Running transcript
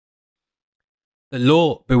The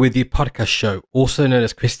Law Be With You podcast show, also known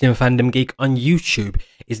as Christian Fandom Geek on YouTube,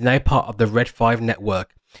 is now part of the Red 5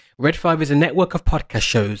 network. Red 5 is a network of podcast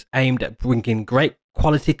shows aimed at bringing great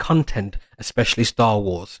quality content, especially Star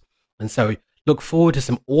Wars. And so look forward to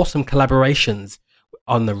some awesome collaborations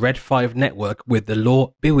on the Red 5 network with the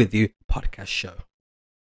Law Be With You podcast show.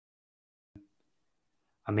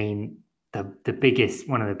 I mean, one of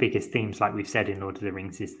the biggest themes, like we've said in Lord of the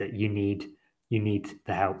Rings, is that you need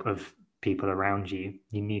the help of people around you.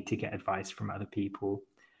 You need to get advice from other people.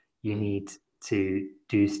 You need to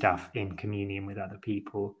do stuff in communion with other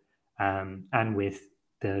people, and with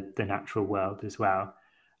the natural world as well.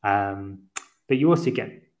 But you also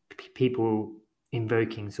get people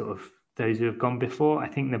invoking sort of those who have gone before. I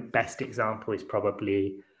think the best example is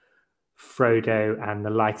probably Frodo and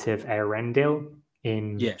the Light of Eärendil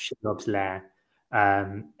in Shelob's Lair.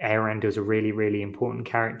 Eärendil's a really, really important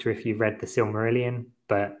character if you've read the Silmarillion,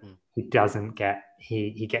 but he doesn't get,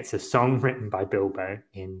 he gets a song written by Bilbo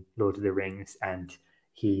in Lord of the Rings, and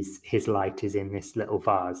his light is in this little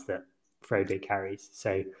vase that Frodo carries.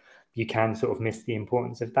 So you can sort of miss the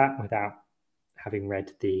importance of that without having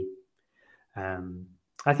read the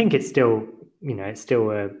I think it's still, it's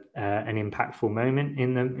still an impactful moment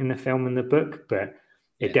in the film and the book, but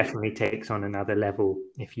it definitely takes on another level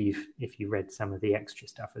if you read some of the extra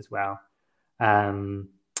stuff as well.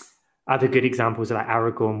 Other good examples are like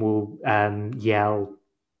Aragorn will yell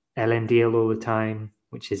Elendil all the time,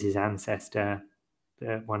 which is his ancestor,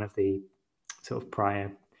 one of the sort of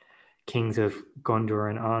prior kings of Gondor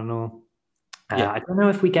and Arnor. I don't know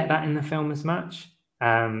if we get that in the film as much,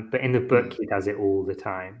 but in the book he does it all the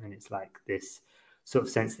time, and it's like this sort of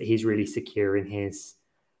sense that he's really secure in his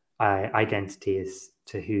identity as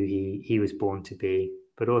to who he was born to be,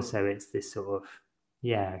 but also it's this sort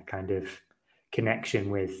of kind of connection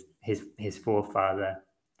with his forefather,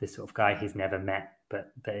 this sort of guy he's never met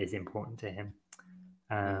but that is important to him.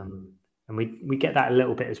 And we get that a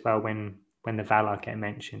little bit as well when the Valar get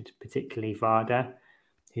mentioned, particularly Varda,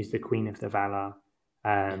 who's the queen of the Valar.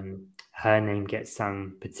 Her name gets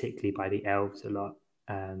sung particularly by the elves a lot.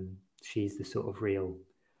 She's the sort of real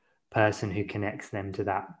person who connects them to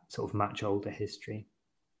that sort of much older history.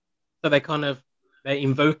 So they're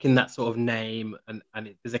invoking that sort of name, and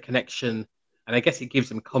there's a connection, and I guess it gives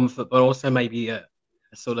them comfort, but also maybe a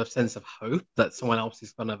sort of sense of hope that someone else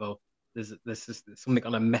is there's something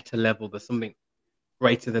on a meta level, there's something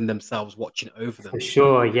greater than themselves watching over them. For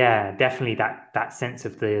sure, yeah, definitely that sense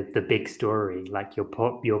of the big story, like you're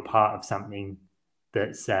part of something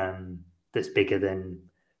that's bigger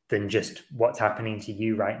than just what's happening to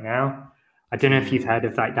you right now. I don't know if you've heard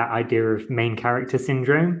of like that idea of main character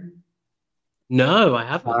syndrome. No, I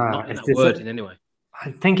haven't. Not in that word in any way.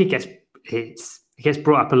 I think it gets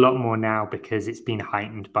brought up a lot more now because it's been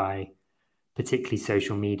heightened by particularly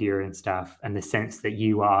social media and stuff, and the sense that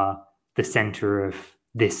you are the center of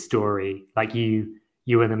this story, like you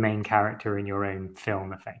are the main character in your own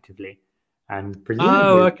film, effectively. And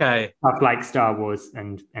presumably, stuff like Star Wars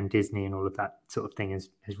and Disney and all of that sort of thing has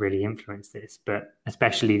really influenced this, but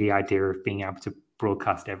especially the idea of being able to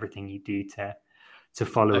broadcast everything you do to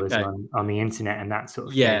followers on the internet and that sort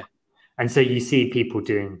of thing. And so you see people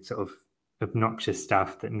doing sort of obnoxious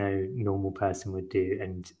stuff that no normal person would do,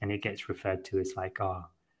 and it gets referred to as like,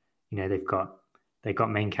 they've got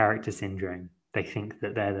main character syndrome. They think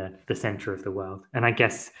that they're the center of the world. And I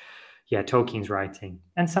guess Tolkien's writing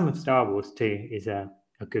and some of Star Wars too is a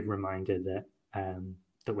good reminder that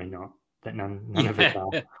we're not, that none of us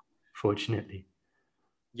are, fortunately.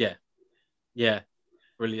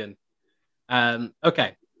 Brilliant.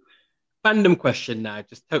 Okay, fandom question now,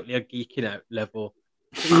 just totally a geeking out level.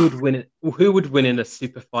 Who would win in a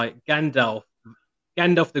super fight? Gandalf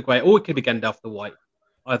the Grey, or it could be Gandalf the White,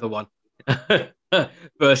 either one,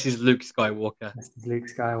 versus Luke Skywalker. Luke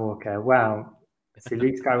Skywalker. Wow. So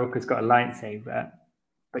Luke Skywalker's got a lightsaber,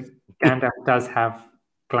 but Gandalf does have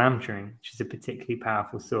Glamdring, which is a particularly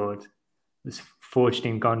powerful sword. It was forged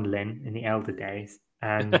in Gondolin in the Elder Days,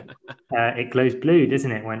 and it glows blue,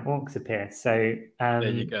 doesn't it, when orcs appear? So there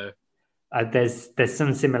you go. There's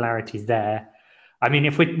some similarities there. I mean,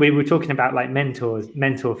 if we were talking about like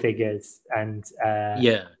mentor figures and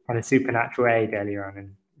kind of supernatural aid earlier on,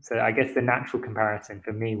 and so I guess the natural comparison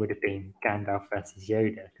for me would have been Gandalf versus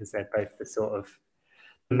Yoda, because they're both the sort of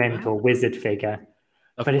mentor wizard figure.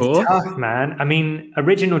 But it's tough, man. I mean,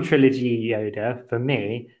 original trilogy Yoda for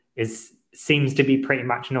me seems to be pretty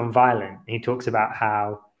much non-violent. He talks about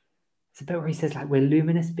how it's a bit where he says like we're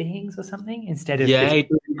luminous beings or something instead of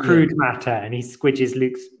crude matter, and he squidges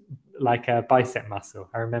Luke's like a bicep muscle.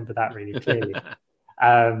 I remember that really clearly.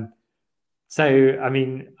 So, I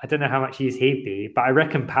mean, I don't know how much use he'd be, but I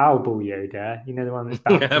reckon Powerball Yoda, you know, the one that's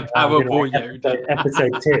bouncing around in Powerful like Yoda.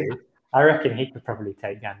 episode 2, I reckon he could probably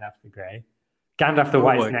take Gandalf the Grey. Gandalf the Oh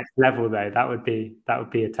White is my. next level, though. That would be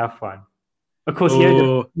a tough one. Of course,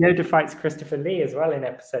 Oh. Yoda fights Christopher Lee as well in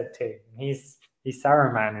episode 2. He's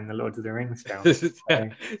Saruman in the Lord of the Rings film.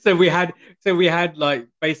 So we had like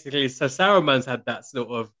basically, so Saruman's had that sort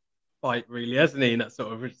of fight, really, hasn't he? And that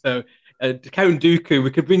sort of, so Count Dooku,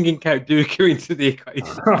 we could bring in Count Dooku into the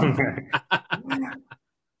equation.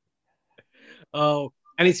 Oh,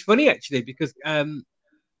 and it's funny actually because I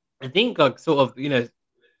think like sort of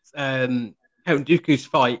Count Dooku's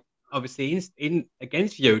fight, obviously in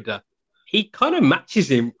against Yoda, he kind of matches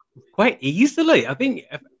him quite easily. I think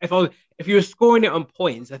if you were scoring it on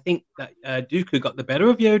points, I think that Dooku got the better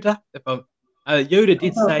of Yoda. Yoda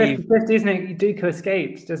did save. 50-50, isn't it? Dooku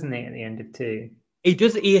escapes, doesn't he, at the end of 2? He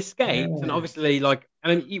does. He escapes, and obviously, like,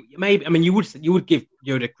 I mean, you would give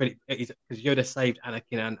Yoda credit because Yoda saved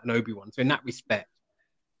Anakin and Obi-Wan. So in that respect,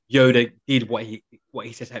 Yoda did what he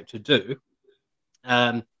set out to do.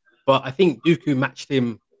 But I think Dooku matched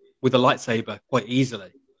him with a lightsaber quite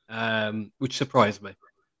easily, which surprised me.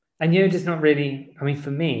 And Yoda's not really. I mean,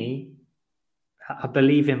 for me, I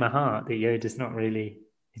believe in my heart that Yoda's not really.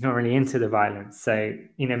 He's not really into the violence. So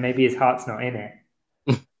maybe his heart's not in it.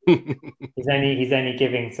 he's only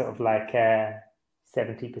giving sort of like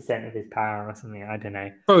 70% of his power or something. I don't know.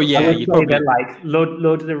 Oh yeah, I would say that like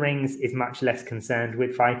Lord of the Rings is much less concerned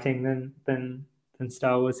with fighting than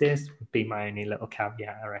Star Wars is. Would be my only little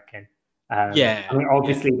caveat, I reckon. Yeah. I mean,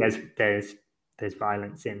 obviously there's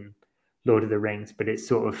violence in Lord of the Rings, but it's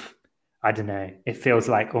sort of, I don't know. It feels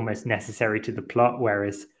like almost necessary to the plot,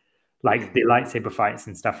 whereas like the lightsaber fights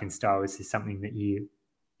and stuff in Star Wars is something that you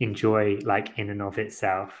enjoy like in and of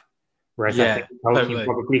itself. Whereas I think Tolkien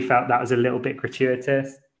probably felt that was a little bit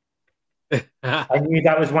gratuitous. I knew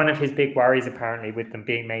that was one of his big worries, apparently, with them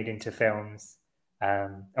being made into films.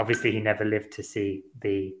 Obviously, he never lived to see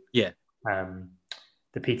the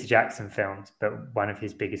Peter Jackson films, but one of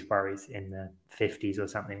his biggest worries in the 50s or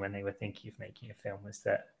something when they were thinking of making a film was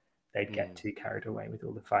that they'd get too carried away with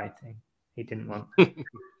all the fighting. He didn't want that.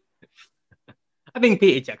 I think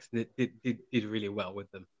Peter Jackson did really well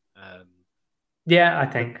with them. Yeah, I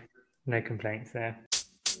think. No complaints there.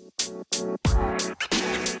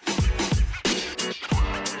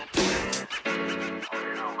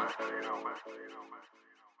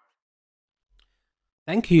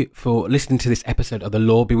 Thank you for listening to this episode of the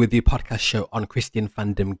Lore Be With You podcast show on Christian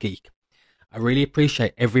Fandom Geek. I really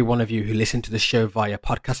appreciate every one of you who listen to the show via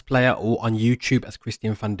podcast player or on YouTube as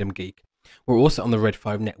Christian Fandom Geek. We're also on the Red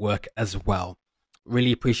 5 network as well.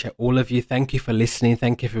 Really appreciate all of you. Thank you for listening.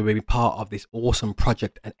 Thank you for being part of this awesome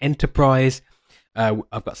project and enterprise. I've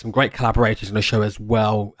got some great collaborators on the show as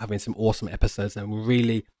well, having some awesome episodes, and we're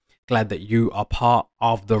really glad that you are part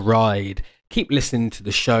of the ride. Keep listening to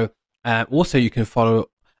the show. Also, you can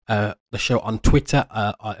follow the show on Twitter.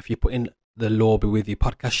 If you put in the Lore Be With You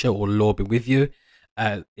podcast show or Lore Be With You,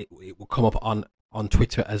 it will come up on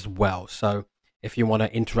Twitter as well. So if you want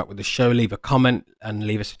to interact with the show, leave a comment and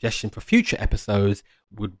leave a suggestion for future episodes.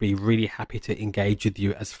 Would be really happy to engage with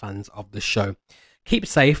you as fans of the show. Keep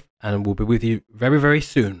safe, and we'll be with you very, very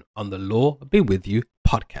soon on the Lore Be With You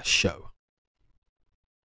podcast show.